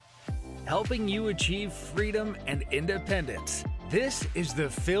helping you achieve freedom and independence. This is the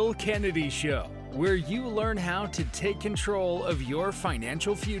Phil Kennedy Show, where you learn how to take control of your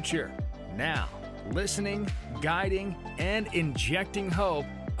financial future. Now, listening, guiding, and injecting hope,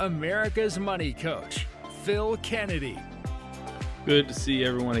 America's money coach, Phil Kennedy. Good to see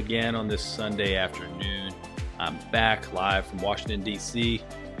everyone again on this Sunday afternoon. I'm back live from Washington, D.C.,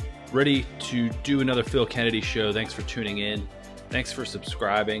 ready to do another Phil Kennedy Show. Thanks for tuning in. Thanks for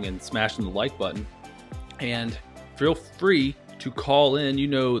subscribing and smashing the like button. And feel free to call in. You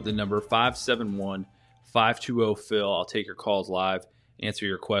know the number, 571-520-PHIL. I'll take your calls live, answer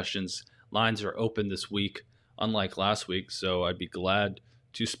your questions. Lines are open this week, unlike last week, so I'd be glad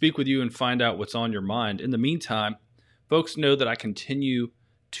to speak with you and find out what's on your mind. In the meantime, folks know that I continue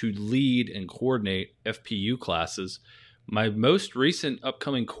to lead and coordinate FPU classes. My most recent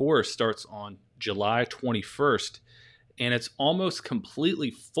upcoming course starts on July 21st, and it's almost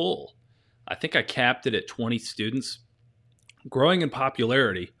completely full. I think I capped it at 20 students, growing in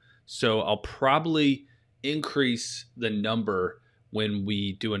popularity, so I'll probably increase the number when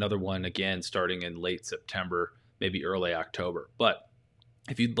we do another one again starting in late September, maybe early October. But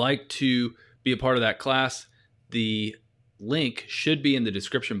if you'd like to be a part of that class, the link should be in the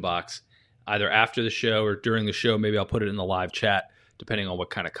description box, either after the show or during the show. Maybe I'll put it in the live chat, depending on what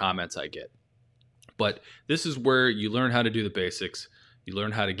kind of comments I get. But this is where you learn how to do the basics. You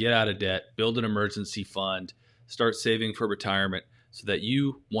learn how to get out of debt, build an emergency fund, start saving for retirement so that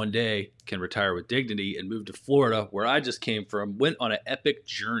you one day can retire with dignity and move to Florida, where I just came from, went on an epic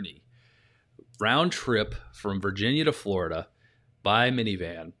journey, round trip from Virginia to Florida by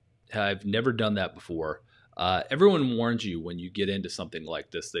minivan. I've never done that before. Everyone warns you when you get into something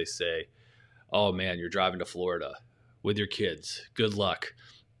like this. They say, oh man, you're driving to Florida with your kids. Good luck.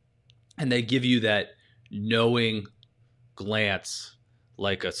 And they give you that knowing glance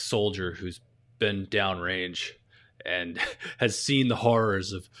like a soldier who's been downrange and has seen the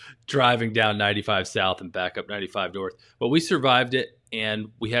horrors of driving down 95 South and back up 95 North. But we survived it, and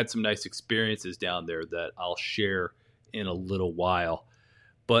we had some nice experiences down there that I'll share in a little while.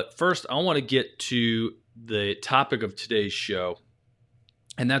 But first, I want to get to the topic of today's show,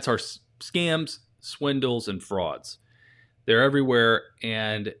 and that's our scams, swindles, and frauds. They're everywhere,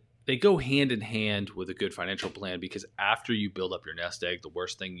 and they go hand in hand with a good financial plan, because after you build up your nest egg, the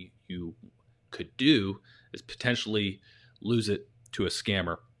worst thing you could do is potentially lose it to a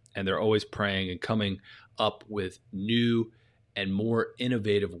scammer. And they're always preying and coming up with new and more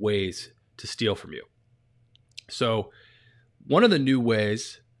innovative ways to steal from you. So one of the new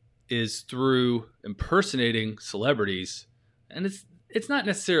ways is through impersonating celebrities. And it's not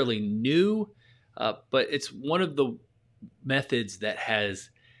necessarily new, but it's one of the methods that has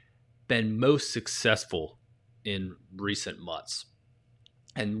been most successful in recent months.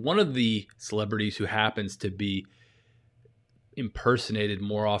 And one of the celebrities who happens to be impersonated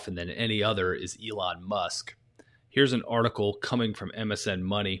more often than any other is Elon Musk. Here's an article coming from MSN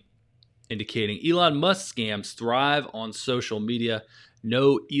Money indicating Elon Musk scams thrive on social media.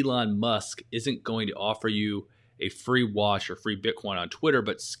 No, Elon Musk isn't going to offer you a free wash or free Bitcoin on Twitter,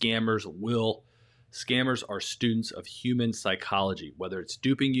 but scammers will. Scammers are students of human psychology, whether it's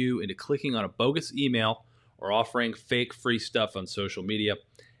duping you into clicking on a bogus email or offering fake free stuff on social media,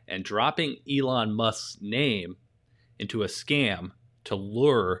 and dropping Elon Musk's name into a scam to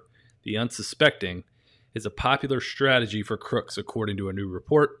lure the unsuspecting is a popular strategy for crooks, according to a new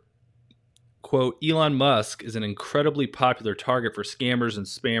report. Quote, Elon Musk is an incredibly popular target for scammers and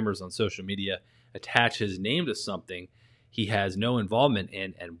spammers on social media. Attach his name to something he has no involvement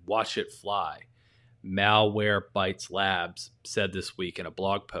in and watch it fly. Malwarebytes Labs said this week in a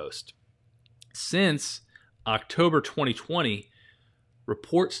blog post. Since October 2020,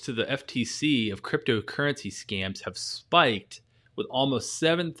 reports to the FTC of cryptocurrency scams have spiked, with almost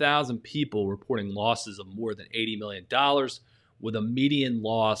 7,000 people reporting losses of more than $80 million, with a median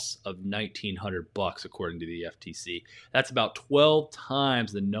loss of $1,900, according to the FTC. That's about 12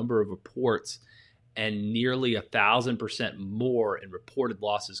 times the number of reports and nearly 1,000% more in reported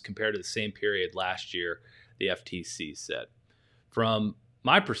losses compared to the same period last year, the FTC said. From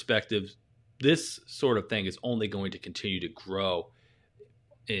my perspective, this sort of thing is only going to continue to grow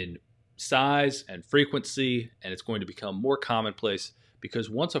in size and frequency, and it's going to become more commonplace, because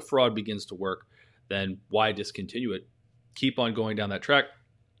once a fraud begins to work, then why discontinue it? Keep on going down that track.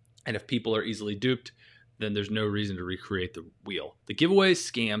 And if people are easily duped, then there's no reason to recreate the wheel. The giveaway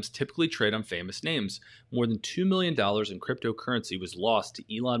scams typically trade on famous names. More than $2 million in cryptocurrency was lost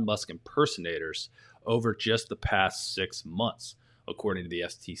to Elon Musk impersonators over just the past 6 months, according to the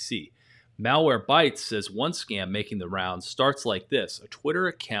FTC. Malwarebytes says one scam making the rounds starts like this. A Twitter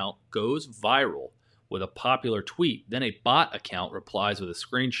account goes viral with a popular tweet. Then a bot account replies with a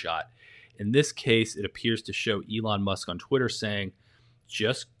screenshot. In this case, it appears to show Elon Musk on Twitter saying,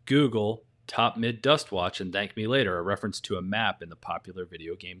 "Just Google Top Mid Dust Watch and thank me later," a reference to a map in the popular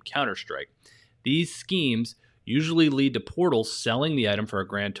video game Counter-Strike. These schemes usually lead to portals selling the item for a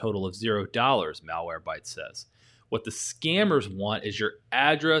grand total of $0, Malwarebytes says. What the scammers want is your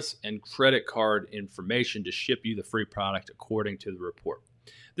address and credit card information to ship you the free product, according to the report.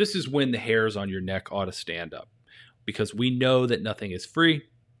 This is when the hairs on your neck ought to stand up, because we know that nothing is free.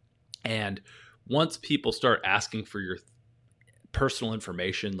 And once people start asking for your personal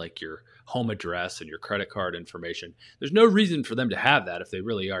information, like your home address and your credit card information, there's no reason for them to have that if they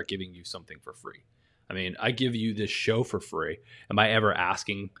really are giving you something for free. I mean, I give you this show for free. Am I ever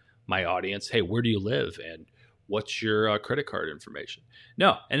asking my audience, hey, where do you live? And what's your credit card information?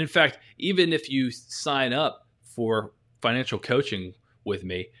 No. And in fact, even if you sign up for financial coaching with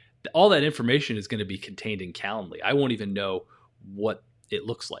me, all that information is going to be contained in Calendly. I won't even know what it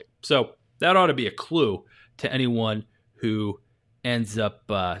looks like. So that ought to be a clue to anyone who ends up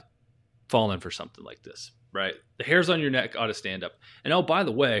falling for something like this, right? The hairs on your neck ought to stand up. And oh, by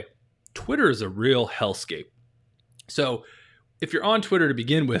the way, Twitter is a real hellscape. So if you're on Twitter to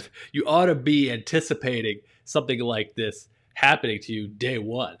begin with, you ought to be anticipating something like this happening to you day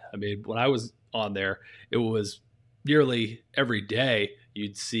one. I mean, when I was on there, it was nearly every day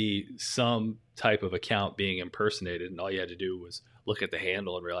you'd see some type of account being impersonated, and all you had to do was look at the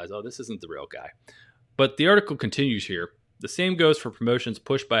handle and realize, oh, this isn't the real guy. But the article continues here. The same goes for promotions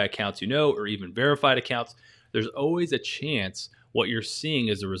pushed by accounts you know, or even verified accounts. There's always a chance what you're seeing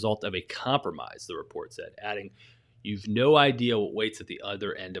is a result of a compromise, the report said, adding, you've no idea what waits at the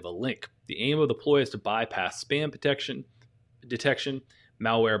other end of a link. The aim of the ploy is to bypass spam detection.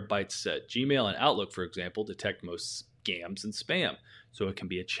 Malwarebytes said Gmail and Outlook, for example, detect most scams and spam. So it can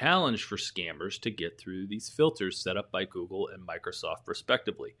be a challenge for scammers to get through these filters set up by Google and Microsoft,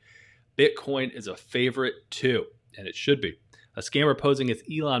 respectively. Bitcoin is a favorite too, and it should be. A scammer posing as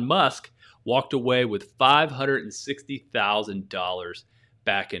Elon Musk walked away with $560,000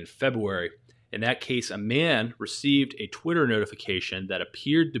 back in February. In that case, a man received a Twitter notification that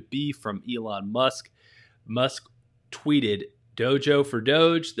appeared to be from Elon Musk. Musk tweeted, "Dojo for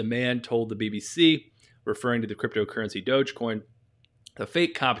Doge," the man told the BBC, referring to the cryptocurrency Dogecoin. The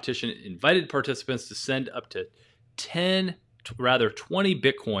fake competition invited participants to send up to 20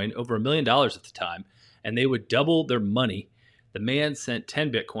 Bitcoin, over $1 million at the time, and they would double their money. The man sent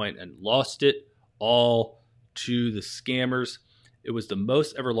 10 Bitcoin and lost it all to the scammers. It was the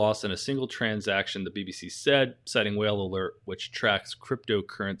most ever lost in a single transaction, the BBC said, citing Whale Alert, which tracks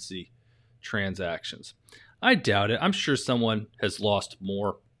cryptocurrency transactions. I doubt it. I'm sure someone has lost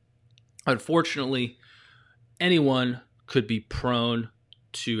more. Unfortunately, anyone could be prone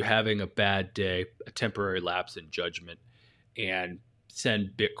to having a bad day, a temporary lapse in judgment, and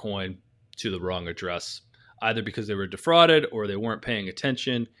send Bitcoin to the wrong address, either because they were defrauded or they weren't paying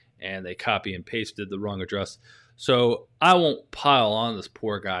attention and they copy and pasted the wrong address. So I won't pile on this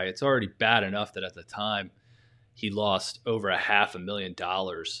poor guy. It's already bad enough that at the time he lost over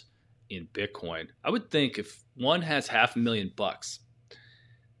 $500,000 in Bitcoin. I would think if one has $500,000,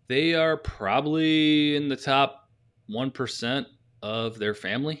 they are probably in the top 1% of their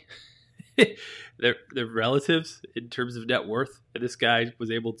family, their relatives in terms of net worth. This guy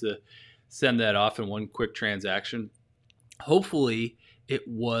was able to send that off in one quick transaction. Hopefully it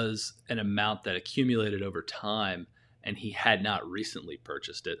was an amount that accumulated over time and he had not recently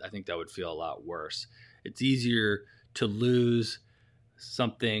purchased it. I think that would feel a lot worse. It's easier to lose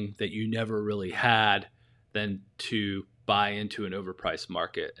something that you never really had than to buy into an overpriced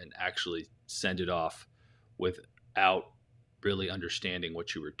market and actually send it off without really understanding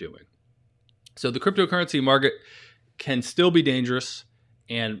what you were doing. So the cryptocurrency market can still be dangerous,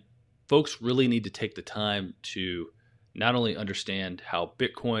 and folks really need to take the time to not only understand how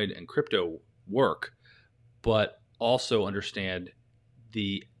Bitcoin and crypto work, but also understand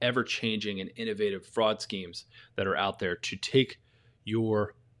the ever-changing and innovative fraud schemes that are out there to take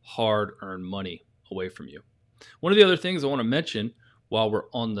your hard-earned money away from you. One of the other things I want to mention while we're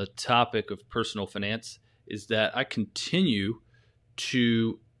on the topic of personal finance is that I continue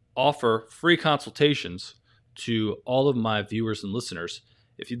to offer free consultations to all of my viewers and listeners.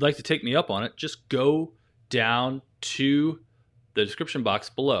 If you'd like to take me up on it, just go down to the description box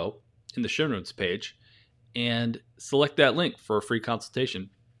below in the show notes page and select that link for a free consultation.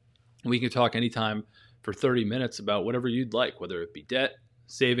 We can talk anytime for 30 minutes about whatever you'd like, whether it be debt,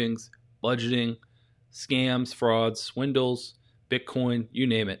 savings, budgeting, scams, frauds, swindles, Bitcoin, you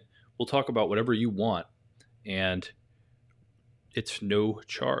name it. We'll talk about whatever you want, and it's no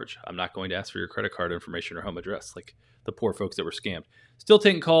charge. I'm not going to ask for your credit card information or home address like the poor folks that were scammed. Still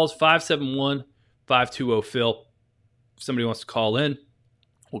taking calls, 571-520-PHIL. If somebody wants to call in,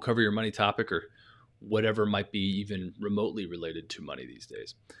 we'll cover your money topic or whatever might be even remotely related to money these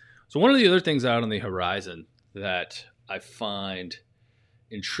days. So one of the other things out on the horizon that I find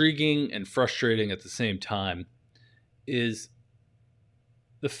intriguing and frustrating at the same time is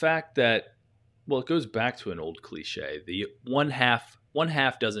the fact that, well, it goes back to an old cliche. The one half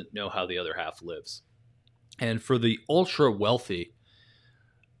doesn't know how the other half lives. And for the ultra wealthy,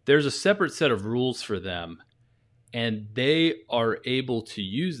 there's a separate set of rules for them, and they are able to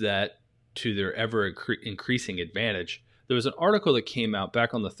use that to their ever increasing advantage. There was an article that came out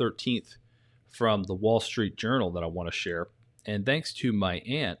back on the 13th from the Wall Street Journal that I want to share. And thanks to my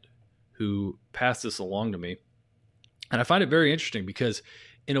aunt who passed this along to me. And I find it very interesting because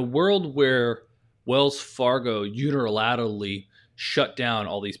in a world where Wells Fargo unilaterally shut down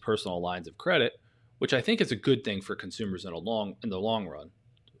all these personal lines of credit, which I think is a good thing for consumers in the long run,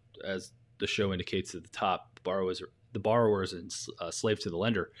 as the show indicates at the top, the borrower is slave to the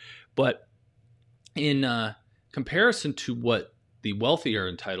lender. But in comparison to what the wealthy are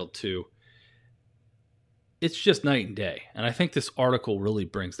entitled to, it's just night and day. And I think this article really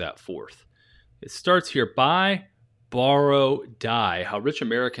brings that forth. It starts here: buy, borrow, die, how rich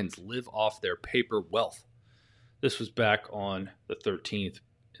Americans live off their paper wealth. This was back on the 13th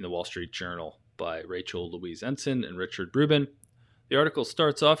in the Wall Street Journal by Rachel Louise Ensign and Richard Rubin. The article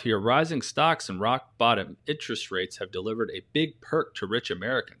starts off here: rising stocks and rock bottom interest rates have delivered a big perk to rich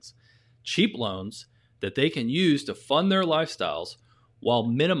Americans. Cheap loans that they can use to fund their lifestyles while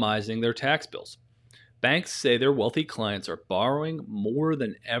minimizing their tax bills. Banks say their wealthy clients are borrowing more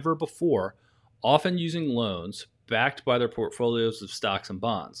than ever before, often using loans backed by their portfolios of stocks and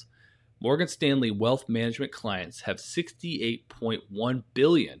bonds. Morgan Stanley wealth management clients have $68.1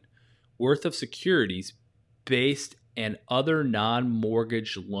 billion worth of securities based and other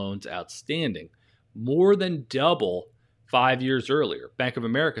non-mortgage loans outstanding, more than double 5 years earlier. Bank of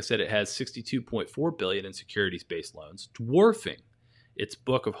America said it has $62.4 billion in securities-based loans, dwarfing its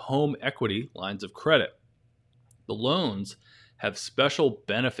book of home equity lines of credit. The loans have special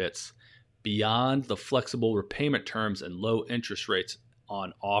benefits beyond the flexible repayment terms and low interest rates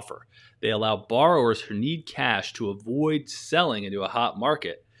on offer. They allow borrowers who need cash to avoid selling into a hot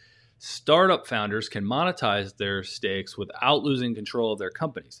market. Startup founders can monetize their stakes without losing control of their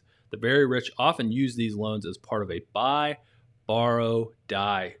companies. The very rich often use these loans as part of a buy, borrow,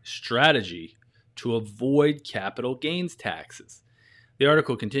 die strategy to avoid capital gains taxes. The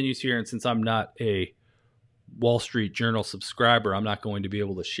article continues here, and since I'm not a Wall Street Journal subscriber, I'm not going to be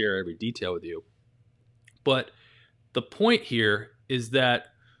able to share every detail with you. But the point here is that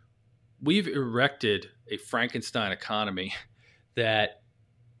we've erected a Frankenstein economy that,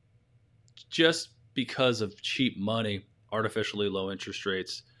 just because of cheap money, artificially low interest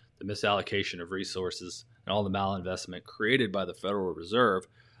rates, the misallocation of resources, and all the malinvestment created by the Federal Reserve,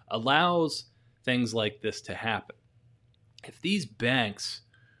 allows things like this to happen. If these banks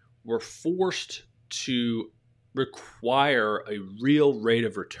were forced to require a real rate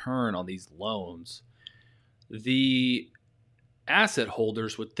of return on these loans, the asset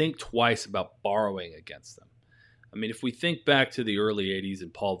holders would think twice about borrowing against them. I mean, if we think back to the early 80s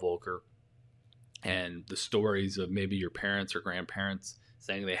and Paul Volcker and the stories of maybe your parents or grandparents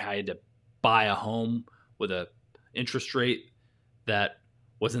saying they had to buy a home with an interest rate that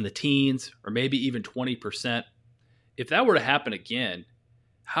was in the teens or maybe even 20%, if that were to happen again,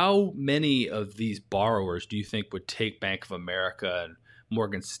 how many of these borrowers do you think would take Bank of America and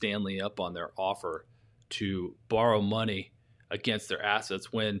Morgan Stanley up on their offer to borrow money against their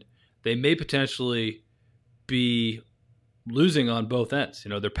assets when they may potentially be losing on both ends? You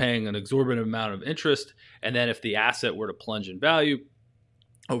know, they're paying an exorbitant amount of interest, and then if the asset were to plunge in value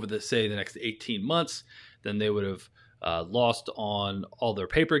over the next 18 months, then they would have lost on all their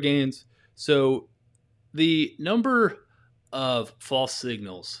paper gains. So the number of false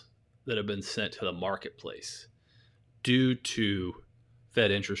signals that have been sent to the marketplace due to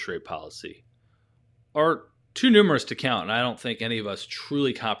Fed interest rate policy are too numerous to count, and I don't think any of us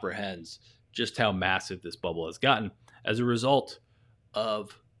truly comprehends just how massive this bubble has gotten as a result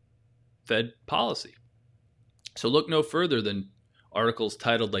of Fed policy. So look no further than articles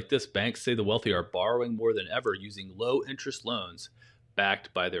titled like this: banks say the wealthy are borrowing more than ever using low interest loans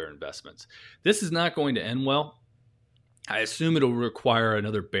backed by their investments. This is not going to end well. I assume it'll require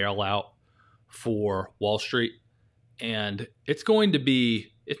another bailout for Wall Street, and it's going to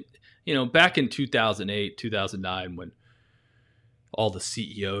be, back in 2008, 2009, when all the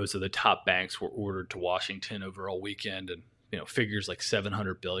CEOs of the top banks were ordered to Washington over all weekend, and figures like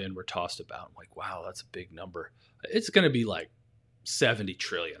 700 billion were tossed about. I'm like, wow, that's a big number. It's going to be like 70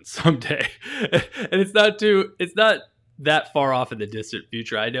 trillion someday. And it's not that far off in the distant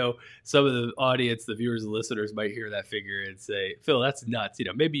future. I know some of the audience, the viewers and listeners might hear that figure and say, Phil, that's nuts.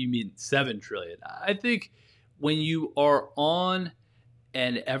 Maybe you mean 7 trillion. I think when you are on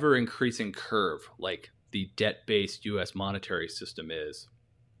an ever increasing curve, like the debt-based U.S. monetary system is,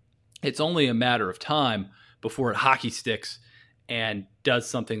 it's only a matter of time before it hockey sticks and does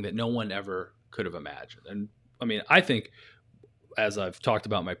something that no one ever could have imagined. And I mean, I think, as I've talked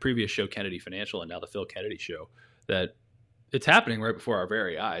about in my previous show, Kennedy Financial, and now the Phil Kennedy Show, that it's happening right before our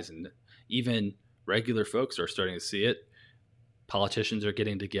very eyes. And even regular folks are starting to see it. Politicians are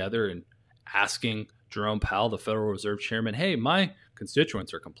getting together and asking Jerome Powell, the Federal Reserve Chairman, hey, my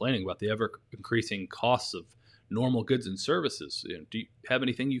constituents are complaining about the ever increasing costs of normal goods and services. Do you have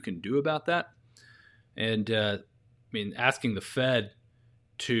anything you can do about that? And asking the Fed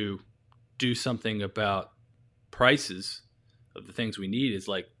to do something about prices of the things we need is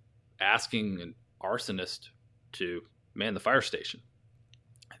like asking an arsonist to man the fire station.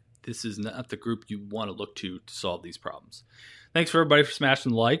 This is not the group you want to look to solve these problems. Thanks for everybody for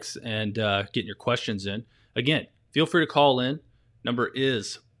smashing the likes and getting your questions in. Again, feel free to call in. Number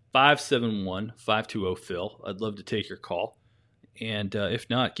is 571-520-PHIL. I'd love to take your call. And if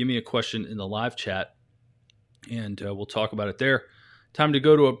not, give me a question in the live chat, and we'll talk about it there. Time to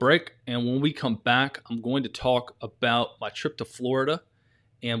go to a break. And when we come back, I'm going to talk about my trip to Florida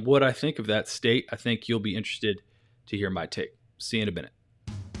and what I think of that state. I think you'll be interested to hear my take. See you in a minute.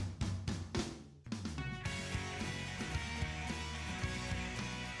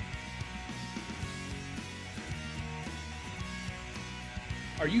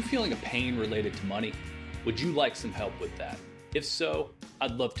 Are you feeling a pain related to money? Would you like some help with that? If so, I'd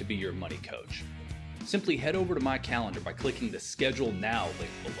love to be your money coach. Simply head over to my calendar by clicking the Schedule Now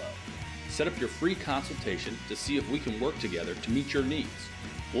link below. Set up your free consultation to see if we can work together to meet your needs.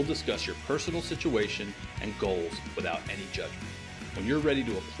 We'll discuss your personal situation and goals without any judgment. When you're ready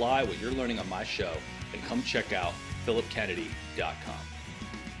to apply what you're learning on my show, then come check out philipkennedy.com.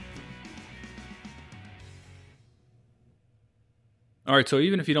 All right, so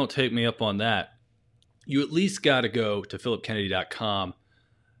even if you don't take me up on that, you at least got to go to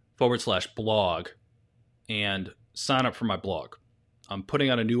philipkennedy.com/blog and sign up for my blog. I'm putting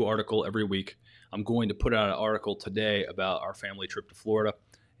out a new article every week. I'm going to put out an article today about our family trip to Florida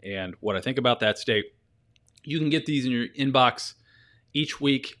and what I think about that state. You can get these in your inbox each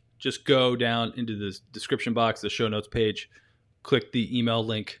week. Just go down into the description box, the show notes page, click the email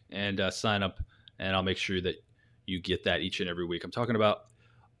link, and sign up, and I'll make sure that you get that each and every week. I'm talking about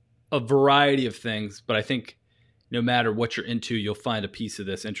a variety of things, but I think no matter what you're into, you'll find a piece of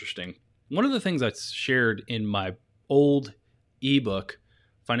this interesting. One of the things I shared in my old ebook,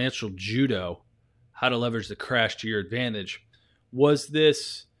 Financial Judo, How to Leverage the Crash to Your Advantage, was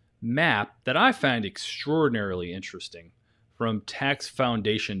this map that I find extraordinarily interesting from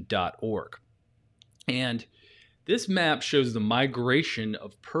taxfoundation.org. And this map shows the migration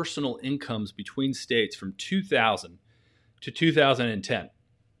of personal incomes between states from 2000 to 2010.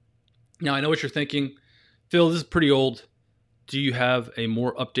 Now, I know what you're thinking. Phil, this is pretty old. Do you have a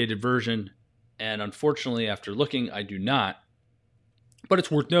more updated version? And unfortunately, after looking, I do not. But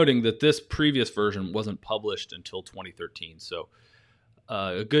it's worth noting that this previous version wasn't published until 2013. So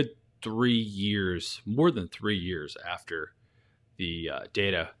a good 3 years, more than 3 years after the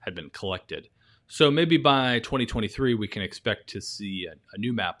data had been collected. So maybe by 2023, we can expect to see a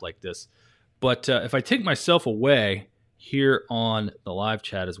new map like this. But if I take myself away here on the live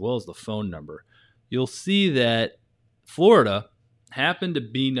chat as well as the phone number, you'll see that Florida happened to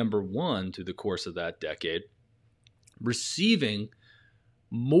be number one through the course of that decade, receiving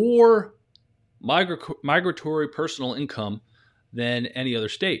more migratory personal income than any other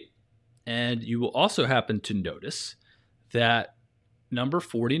state. And you will also happen to notice that number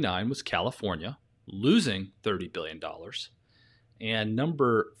 49 was California, losing $30 billion. And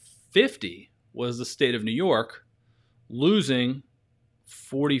number 50 was the state of New York, losing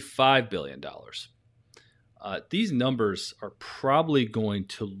 $45 billion. These numbers are probably going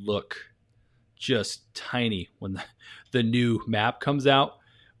to look just tiny when the new map comes out.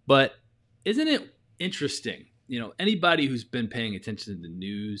 But isn't it interesting? Anybody who's been paying attention to the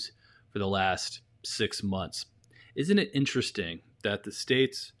news for the last 6 months, isn't it interesting that the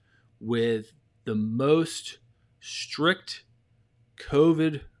states with the most strict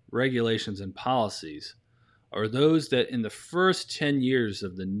COVID regulations and policies are those that in the first 10 years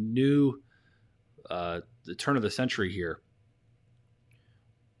of the new, the turn of the century here,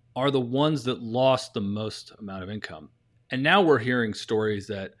 are the ones that lost the most amount of income. And now we're hearing stories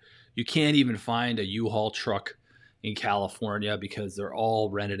that you can't even find a U-Haul truck in California because they're all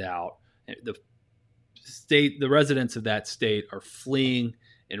rented out. The residents of that state are fleeing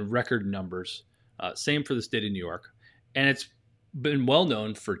in record numbers. Same for the state of New York. And it's been well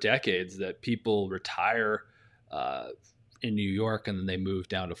known for decades that people retire in New York and then they move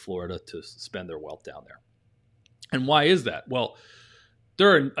down to Florida to spend their wealth down there. And why is that? Well,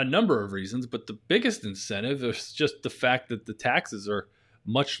 there are a number of reasons, but the biggest incentive is just the fact that the taxes are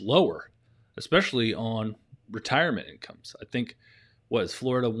much lower, especially on retirement incomes. I think, is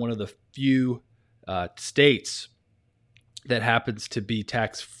Florida one of the few states that happens to be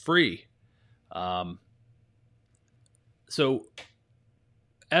tax-free? So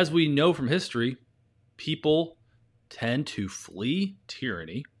as we know from history, people tend to flee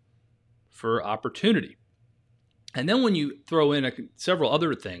tyranny for opportunity. And then when you throw in several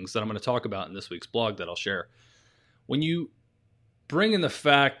other things that I'm going to talk about in this week's blog that I'll share, when you bring in the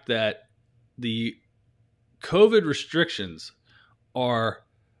fact that the COVID restrictions are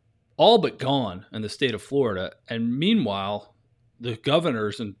all but gone in the state of Florida, and meanwhile, the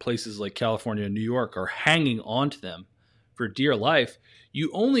governors in places like California and New York are hanging on to them for dear life,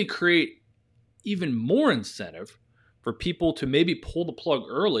 you only create even more incentive for people to maybe pull the plug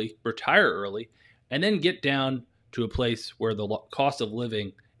early, retire early, and then get down to a place where the cost of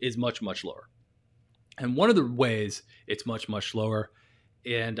living is much, much lower. And one of the ways it's much, much lower,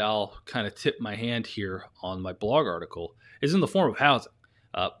 and I'll kind of tip my hand here on my blog article, is in the form of housing.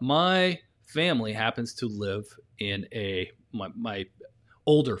 My family happens to live in my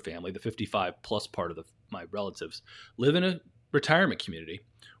older family, the 55 plus part of my relatives, live in a retirement community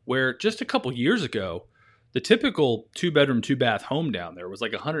where just a couple years ago, the typical 2-bedroom, 2-bath home down there was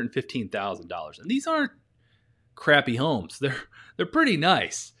like $115,000. And these aren't crappy homes. They're pretty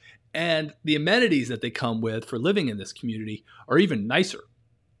nice. And the amenities that they come with for living in this community are even nicer.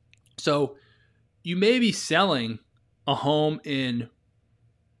 So you may be selling a home in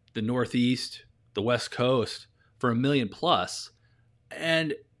the Northeast, the West Coast for $1 million plus,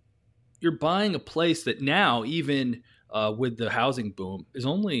 and you're buying a place that now, even with the housing boom, is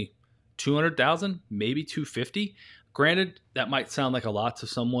only $200,000, maybe $250,000. Granted, that might sound like a lot to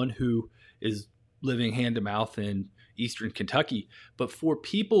someone who is living hand to mouth in Eastern Kentucky, but for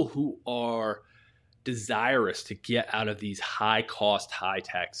people who are desirous to get out of these high cost, high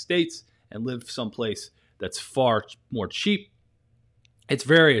tax states and live someplace that's far more cheap, it's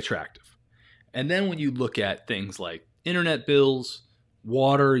very attractive. And then when you look at things like internet bills,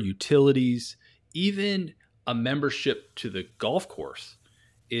 water, utilities, even a membership to the golf course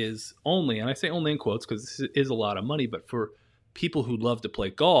is only, and I say only in quotes because this is a lot of money, but for people who love to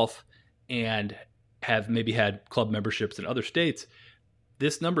play golf and have maybe had club memberships in other states,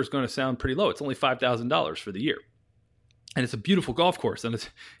 this number is going to sound pretty low. It's only $5,000 for the year. And it's a beautiful golf course, and it's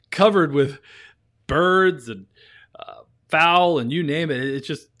covered with birds and fowl and you name it.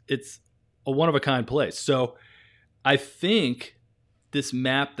 It's a one-of-a-kind place. So I think this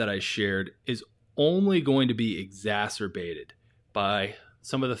map that I shared is only going to be exacerbated by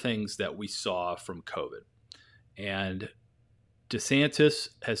some of the things that we saw from COVID. And DeSantis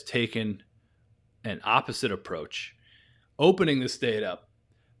has taken an opposite approach, opening the state up,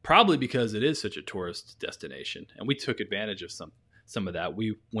 probably because it is such a tourist destination. And we took advantage of some of that.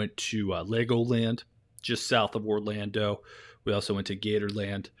 We went to Legoland, just south of Orlando. We also went to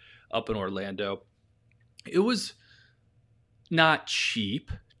Gatorland up in Orlando. It was not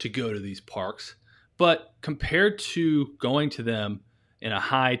cheap to go to these parks, but compared to going to them in a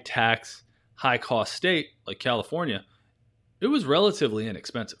high tax, high cost state like California, it was relatively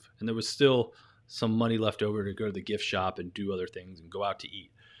inexpensive. And there was still some money left over to go to the gift shop and do other things and go out to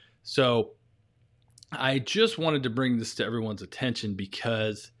eat. So I just wanted to bring this to everyone's attention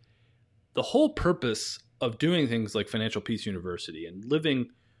because the whole purpose of doing things like Financial Peace University and living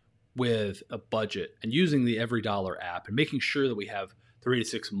with a budget and using the Every Dollar app and making sure that we have 3 to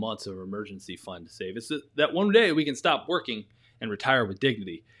 6 months of emergency fund to save is that one day we can stop working and retire with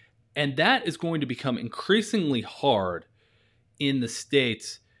dignity. And that is going to become increasingly hard in the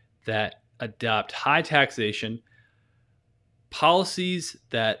states that adopt high taxation, policies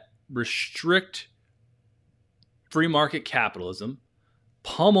that restrict free market capitalism,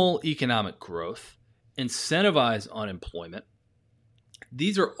 pummel economic growth, incentivize unemployment.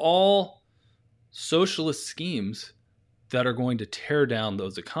 These are all socialist schemes that are going to tear down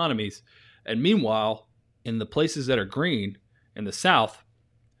those economies. And meanwhile, in the places that are green, in the South,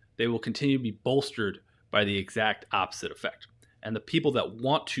 they will continue to be bolstered by the exact opposite effect. And the people that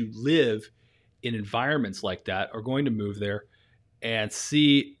want to live in environments like that are going to move there and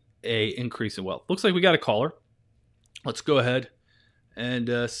see a increase in wealth. Looks like we got a caller. Let's go ahead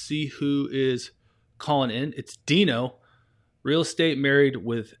and see who is calling in. It's Dino, real estate married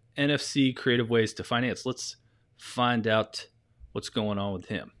with NFC, creative ways to finance. Let's find out what's going on with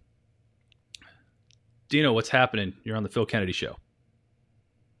him. Dino, what's happening? You're on the Phil Kennedy Show.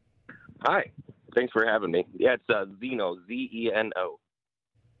 Hi. Thanks for having me. Yeah, it's Zeno, Z-E-N-O.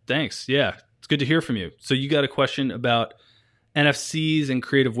 Thanks. Yeah, it's good to hear from you. So you got a question about NFCs and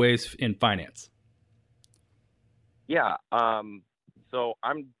creative ways in finance. Yeah. So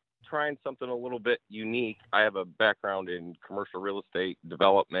I'm trying something a little bit unique. I have a background in commercial real estate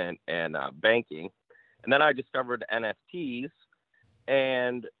development and banking. And then I discovered NFTs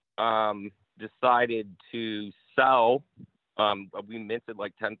and decided to sell. We minted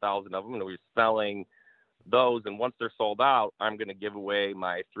like 10,000 of them, and we're selling those. And once they're sold out, I'm going to give away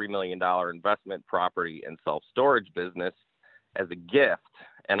my $3 million investment property and self-storage business as a gift.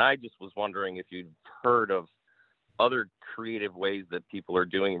 And I just was wondering if you'd heard of other creative ways that people are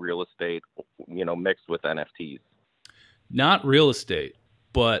doing real estate, mixed with NFTs. Not real estate,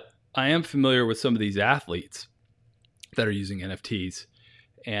 but I am familiar with some of these athletes that are using NFTs.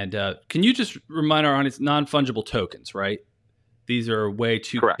 And can you just remind our audience, non-fungible tokens, right? These are a way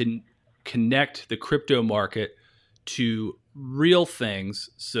to connect the crypto market to real things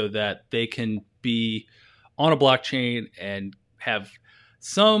so that they can be on a blockchain and have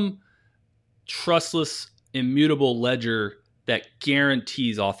some trustless, immutable ledger that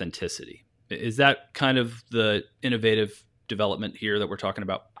guarantees authenticity. Is that kind of the innovative development here that we're talking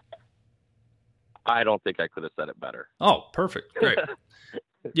about? I don't think I could have said it better. Oh, perfect. Great.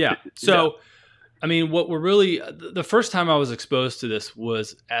 Yeah. So, I mean, what we're really, the first time I was exposed to this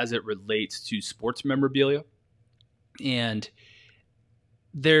was as it relates to sports memorabilia. And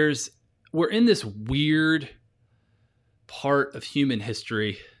we're in this weird part of human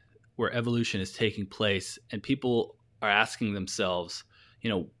history where evolution is taking place, and people are asking themselves,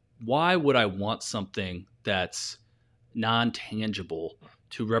 why would I want something that's non-tangible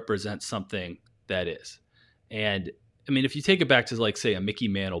to represent something that is? And I mean, if you take it back to, like, say, a Mickey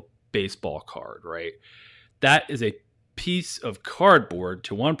Mantle baseball card, right? That is a piece of cardboard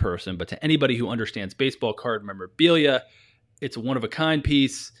to one person, but to anybody who understands baseball card memorabilia, it's a one-of-a-kind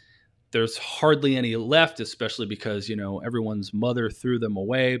piece. There's hardly any left, especially because, everyone's mother threw them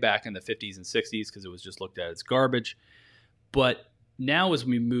away back in the 50s and 60s because it was just looked at as garbage. But now as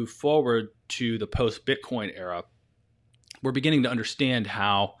we move forward to the post-Bitcoin era, we're beginning to understand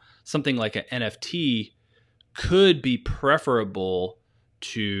how something like an NFT could be preferable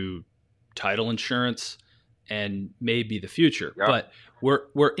to title insurance and maybe the future. Yeah. But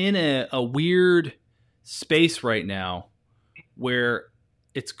we're in a weird space right now where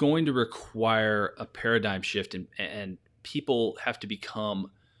it's going to require a paradigm shift, and people have to become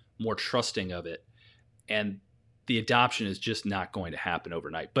more trusting of it. And the adoption is just not going to happen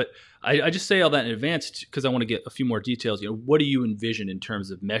overnight. But I just say all that in advance because I want to get a few more details. What do you envision in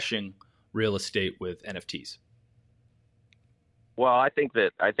terms of meshing real estate with NFTs? Well, I think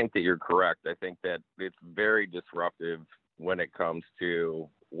that you're correct. I think that it's very disruptive when it comes to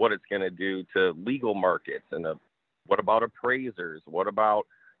what it's going to do to legal markets and what about appraisers? What about,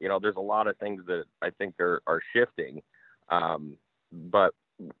 there's a lot of things that I think are shifting. But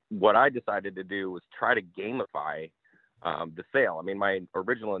what I decided to do was try to gamify the sale. I mean, my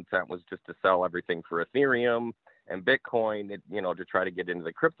original intent was just to sell everything for Ethereum and Bitcoin, to try to get into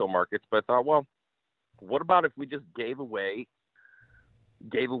the crypto markets. But I thought, well, what about if we just gave away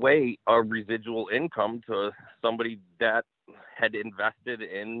a residual income to somebody that had invested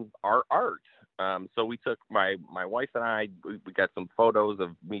in our art? So we took my wife and I, we got some photos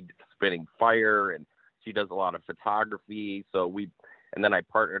of me spitting fire, and she does a lot of photography. And then I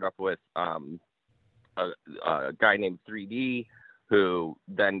partnered up with a guy named 3D, who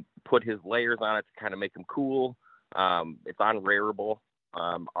then put his layers on it to kind of make them cool. It's on Rarible,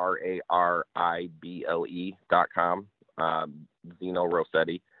 RARIBLE.com, Zeno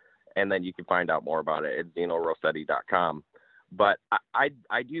Rossetti. And then you can find out more about it at zenorossetti.com. But I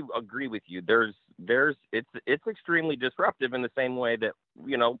do agree with you. It's extremely disruptive in the same way that,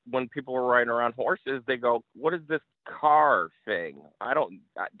 when people are riding around horses, they go, what is this car thing?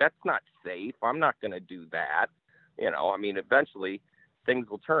 That's not safe. I'm not going to do that. Eventually things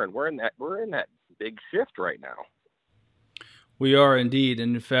will turn. We're in that big shift right now. We are indeed.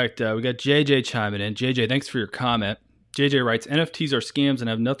 And in fact, we got JJ chiming in. JJ, thanks for your comment. JJ writes, NFTs are scams and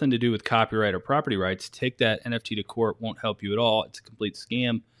have nothing to do with copyright or property rights. Take that NFT to court, won't help you at all. It's a complete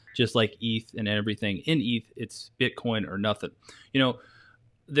scam, just like ETH and everything in ETH. It's Bitcoin or nothing.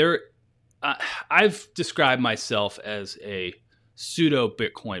 I've described myself as a pseudo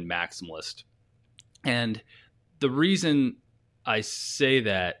Bitcoin maximalist. And the reason I say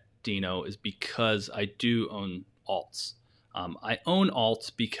that, Dino, is because I do own alts. I own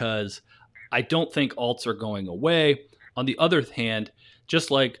alts because I don't think alts are going away. On the other hand,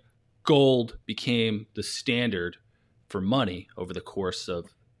 just like gold became the standard for money over the course of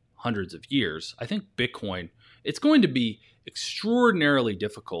hundreds of years, I think Bitcoin, it's going to be extraordinarily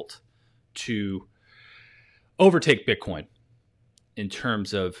difficult to overtake Bitcoin in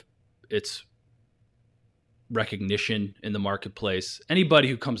terms of its recognition in the marketplace. Anybody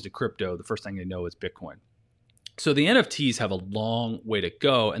who comes to crypto, the first thing they know is Bitcoin. So the NFTs have a long way to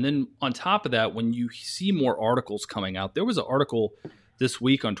go. And then on top of that, when you see more articles coming out, there was an article this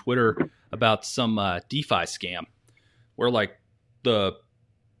week on Twitter about some DeFi scam where like the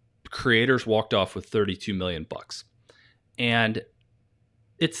creators walked off with 32 million bucks. And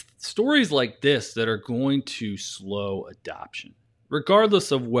it's stories like this that are going to slow adoption,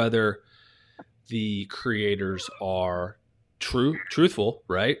 regardless of whether the creators are truthful,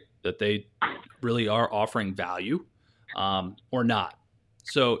 right? That they really are offering value, or not.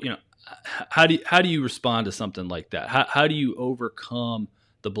 So, how do you respond to something like that? How do you overcome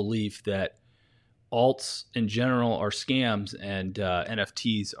the belief that alts in general are scams and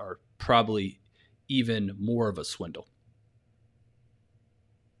NFTs are probably even more of a swindle?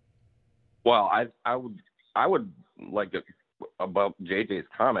 Well, I would like to, about JJ's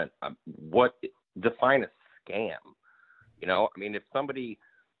comment. What define a scam?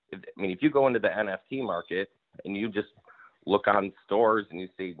 If you go into the NFT market and you just look on stores and you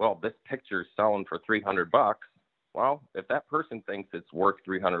see, well, this picture is selling for $300. Well, if that person thinks it's worth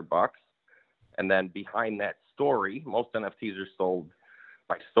 $300, and then behind that story, most NFTs are sold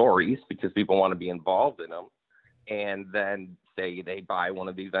by stories because people want to be involved in them. And then say they buy one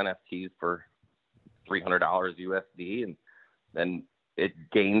of these NFTs for $300 USD, and then it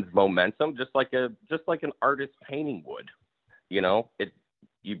gains momentum, just like an artist painting would.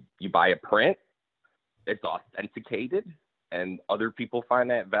 You buy a print, it's authenticated, and other people find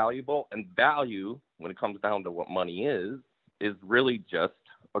that valuable. And value, when it comes down to what money is really just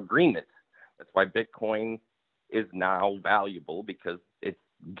agreement. That's why Bitcoin is now valuable, because it's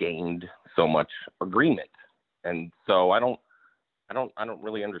gained so much agreement. And so I don't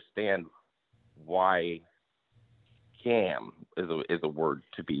really understand why scam is a word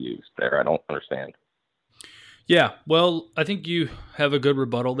to be used there. I don't understand. Yeah, well, I think you have a good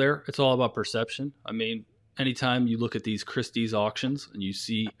rebuttal there. It's all about perception. I mean, anytime you look at these Christie's auctions and you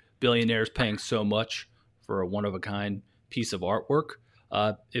see billionaires paying so much for a one-of-a-kind piece of artwork,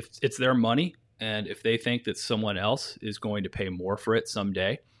 if it's their money, and if they think that someone else is going to pay more for it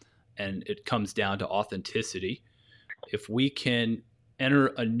someday, and it comes down to authenticity, if we can enter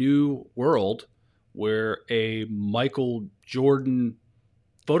a new world where a Michael Jordan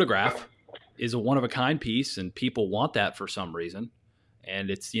photograph is a one-of-a-kind piece and people want that for some reason, and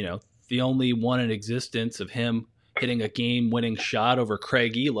it's, the only one in existence of him hitting a game-winning shot over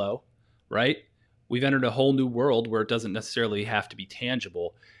Craig Elo, right? We've entered a whole new world where it doesn't necessarily have to be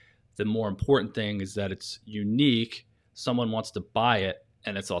tangible. The more important thing is that it's unique, someone wants to buy it,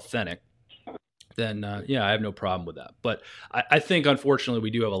 and it's authentic. Then, I have no problem with that. But I think, unfortunately, we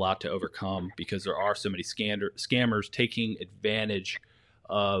do have a lot to overcome because there are so many scammers taking advantage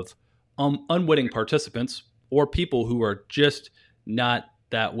of unwitting participants or people who are just not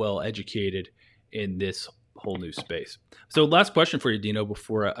that well educated in this whole new space. So last question for you, Dino,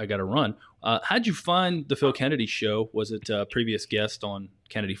 before I got to run. How'd you find the Phil Kennedy show? Was it a previous guest on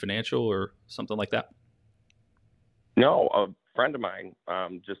Kennedy Financial or something like that? No, a friend of mine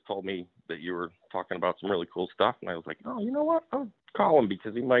just told me that you were talking about some really cool stuff, and I was like, oh, you know what? I'll call him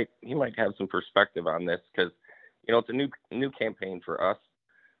because he might have some perspective on this, because it's a new campaign for us.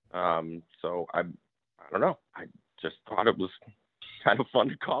 So I don't know. I just thought it was kind of fun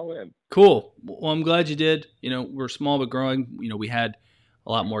to call in. Cool. Well, I'm glad you did. We're small but growing. We had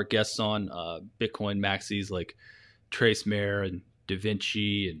a lot more guests on Bitcoin maxis like Trace Mayer and Da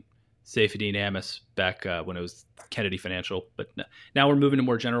Vinci and Saifuddin Amis back when it was Kennedy Financial. But now we're moving to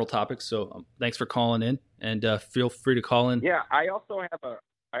more general topics. So thanks for calling in, and feel free to call in. Yeah, I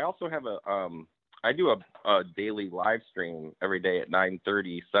do a daily live stream every day at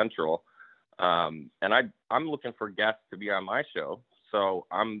 9:30 Central, and I'm looking for guests to be on my show. So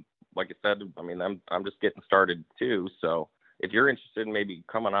I'm, like I said, I'm just getting started too. So if you're interested in maybe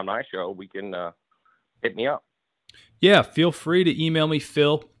coming on my show, we can hit me up. Yeah, feel free to email me,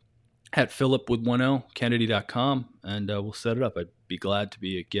 Phil at philip.kennedy.com, and we'll set it up. I'd be glad to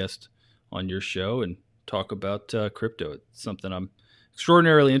be a guest on your show and talk about crypto. It's something I'm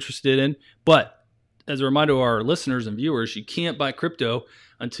extraordinarily interested in. But as a reminder to our listeners and viewers, you can't buy crypto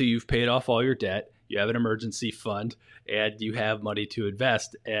until you've paid off all your debt, you have an emergency fund, and you have money to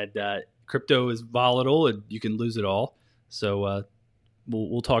invest. And crypto is volatile, and you can lose it all. So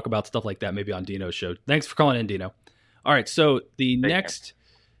we'll talk about stuff like that maybe on Dino's show. Thanks for calling in, Dino. All right, so the next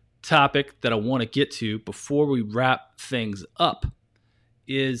topic that I want to get to before we wrap things up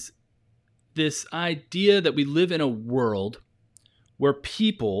is this idea that we live in a world where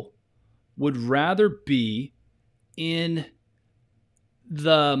people would rather be in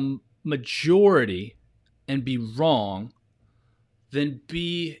the majority and be wrong than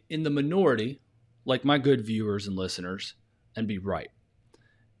be in the minority, like my good viewers and listeners, and be right.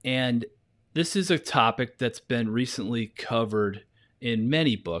 And this is a topic that's been recently covered in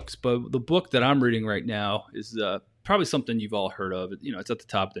many books, but the book that I'm reading right now is probably something you've all heard of. You know, it's at the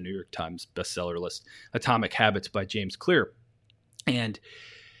top of the New York Times bestseller list, Atomic Habits by James Clear. And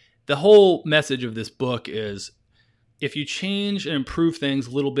the whole message of this book is if you change and improve things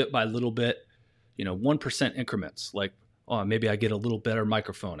little bit by little bit, 1% increments, like, oh, maybe I get a little better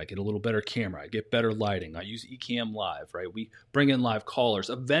microphone, I get a little better camera, I get better lighting, I use Ecamm Live, right? We bring in live callers.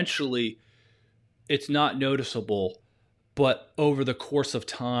 Eventually, it's not noticeable, but over the course of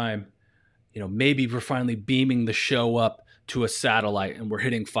time, maybe we're finally beaming the show up to a satellite and we're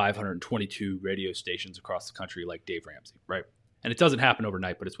hitting 522 radio stations across the country like Dave Ramsey, right? And it doesn't happen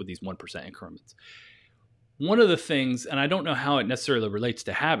overnight, but it's with these 1% increments. One of the things, and I don't know how it necessarily relates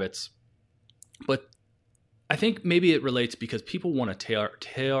to habits, but I think maybe it relates because people want to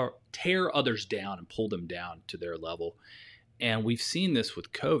tear others down and pull them down to their level. And we've seen this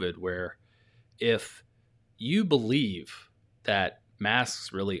with COVID, where if you believe that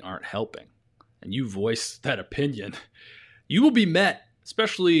masks really aren't helping, and you voice that opinion, you will be met,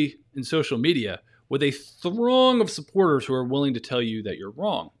 especially in social media, with a throng of supporters who are willing to tell you that you're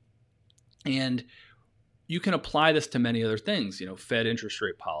wrong. And you can apply this to many other things, Fed interest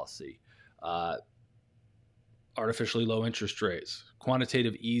rate policy, artificially low interest rates,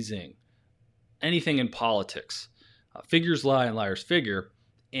 quantitative easing, anything in politics. Figures lie and liars figure.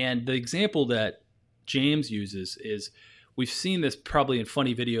 And the example that James uses is, we've seen this probably in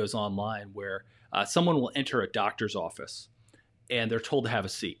funny videos online where someone will enter a doctor's office and they're told to have a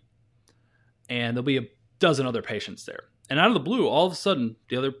seat. And there'll be a dozen other patients there. And out of the blue, all of a sudden,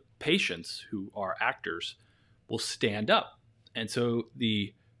 the other patients who are actors will stand up. And so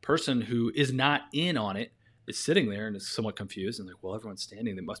the person who is not in on it is sitting there and is somewhat confused and like, well, everyone's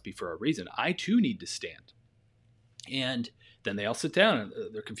standing. They must be for a reason. I too need to stand. And then they all sit down and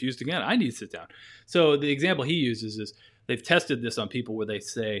they're confused again. I need to sit down. So the example he uses is they've tested this on people where they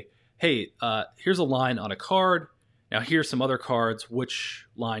say, hey, here's a line on a card. Now here's some other cards. Which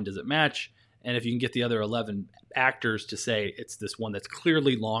line does it match? And if you can get the other 11 actors to say it's this one that's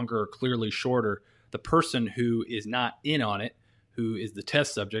clearly longer or clearly shorter, the person who is not in on it, who is the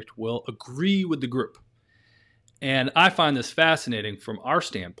test subject, will agree with the group. And I find this fascinating from our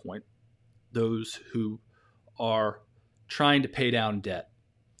standpoint, those who are trying to pay down debt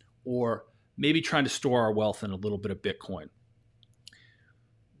or maybe trying to store our wealth in a little bit of Bitcoin.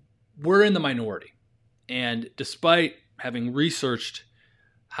 We're in the minority. And despite having researched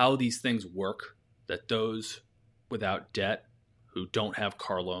how these things work, that those without debt, who don't have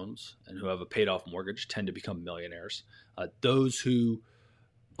car loans and who have a paid off mortgage, tend to become millionaires. Those who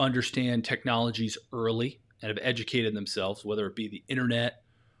understand technologies early and have educated themselves, whether it be the internet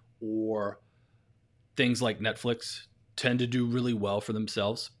or things like Netflix, tend to do really well for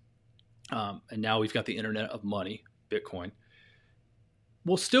themselves. And now we've got the internet of money, Bitcoin.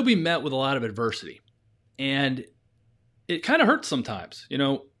 We'll still be met with a lot of adversity. And it kind of hurts sometimes.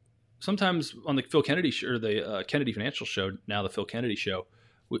 Sometimes on the Phil Kennedy show, or the Kennedy Financial Show, now the Phil Kennedy Show,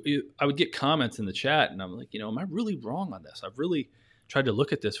 I would get comments in the chat and I'm like, am I really wrong on this? I've really tried to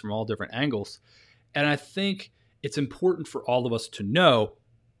look at this from all different angles. And I think it's important for all of us to know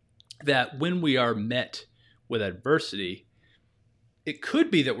that when we are met with adversity, it could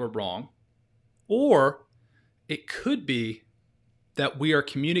be that we're wrong, or it could be that we are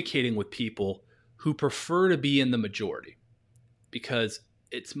communicating with people who prefer to be in the majority, because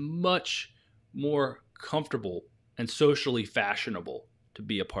it's much more comfortable and socially fashionable to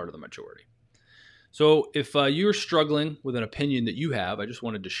be a part of the majority. So if you're struggling with an opinion that you have, I just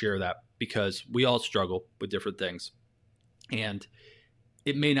wanted to share that, because we all struggle with different things and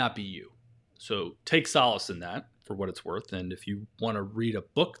it may not be you. So take solace in that for what it's worth. And if you want to read a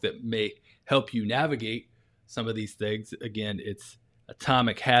book that may help you navigate some of these things, again, it's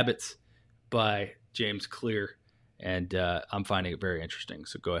Atomic Habits by James Clear. And I'm finding it very interesting.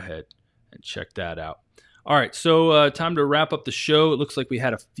 So go ahead and check that out. All right, so time to wrap up the show. It looks like we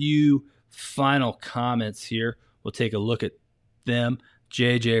had a few final comments here. We'll take a look at them.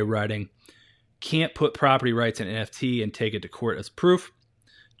 JJ writing, can't put property rights in NFT and take it to court as proof.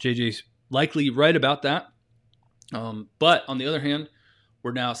 JJ's likely right about that. But on the other hand,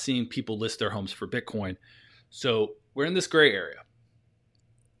 we're now seeing people list their homes for Bitcoin. So we're in this gray area.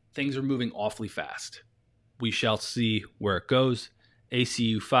 Things are moving awfully fast. We shall see where it goes.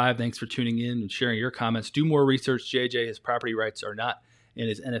 ACU5, thanks for tuning in and sharing your comments. Do more research, JJ. His property rights are not in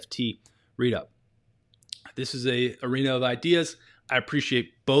his NFT read-up. This is a arena of ideas. I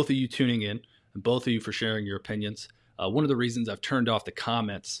appreciate both of you tuning in and both of you for sharing your opinions. One of the reasons I've turned off the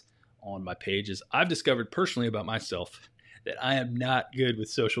comments on my page is I've discovered personally about myself that I am not good with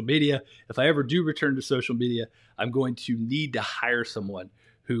social media. If I ever do return to social media, I'm going to need to hire someone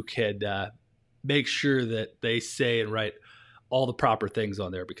who can make sure that they say and write all the proper things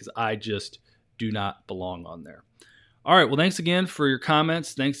on there, because I just do not belong on there. All right. Well, thanks again for your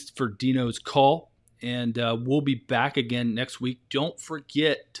comments. Thanks for Dino's call. And we'll be back again next week. Don't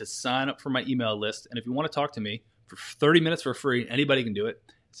forget to sign up for my email list. And if you want to talk to me for 30 minutes for free, anybody can do it.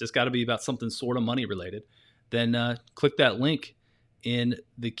 It's just got to be about something sort of money related. Then click that link in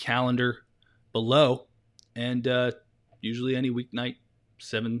the calendar below. And usually any weeknight,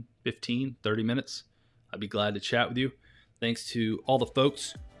 7:15, 30 minutes. I'd be glad to chat with you. Thanks to all the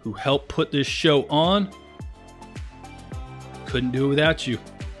folks who helped put this show on. Couldn't do it without you.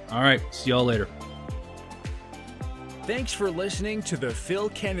 All right. See y'all later. Thanks for listening to The Phil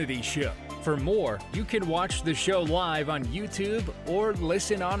Kennedy Show. For more, you can watch the show live on YouTube or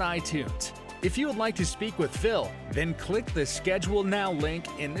listen on iTunes. If you would like to speak with Phil, then click the Schedule Now link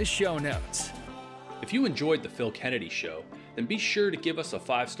in the show notes. If you enjoyed The Phil Kennedy Show, then be sure to give us a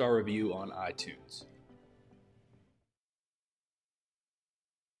 5-star review on iTunes.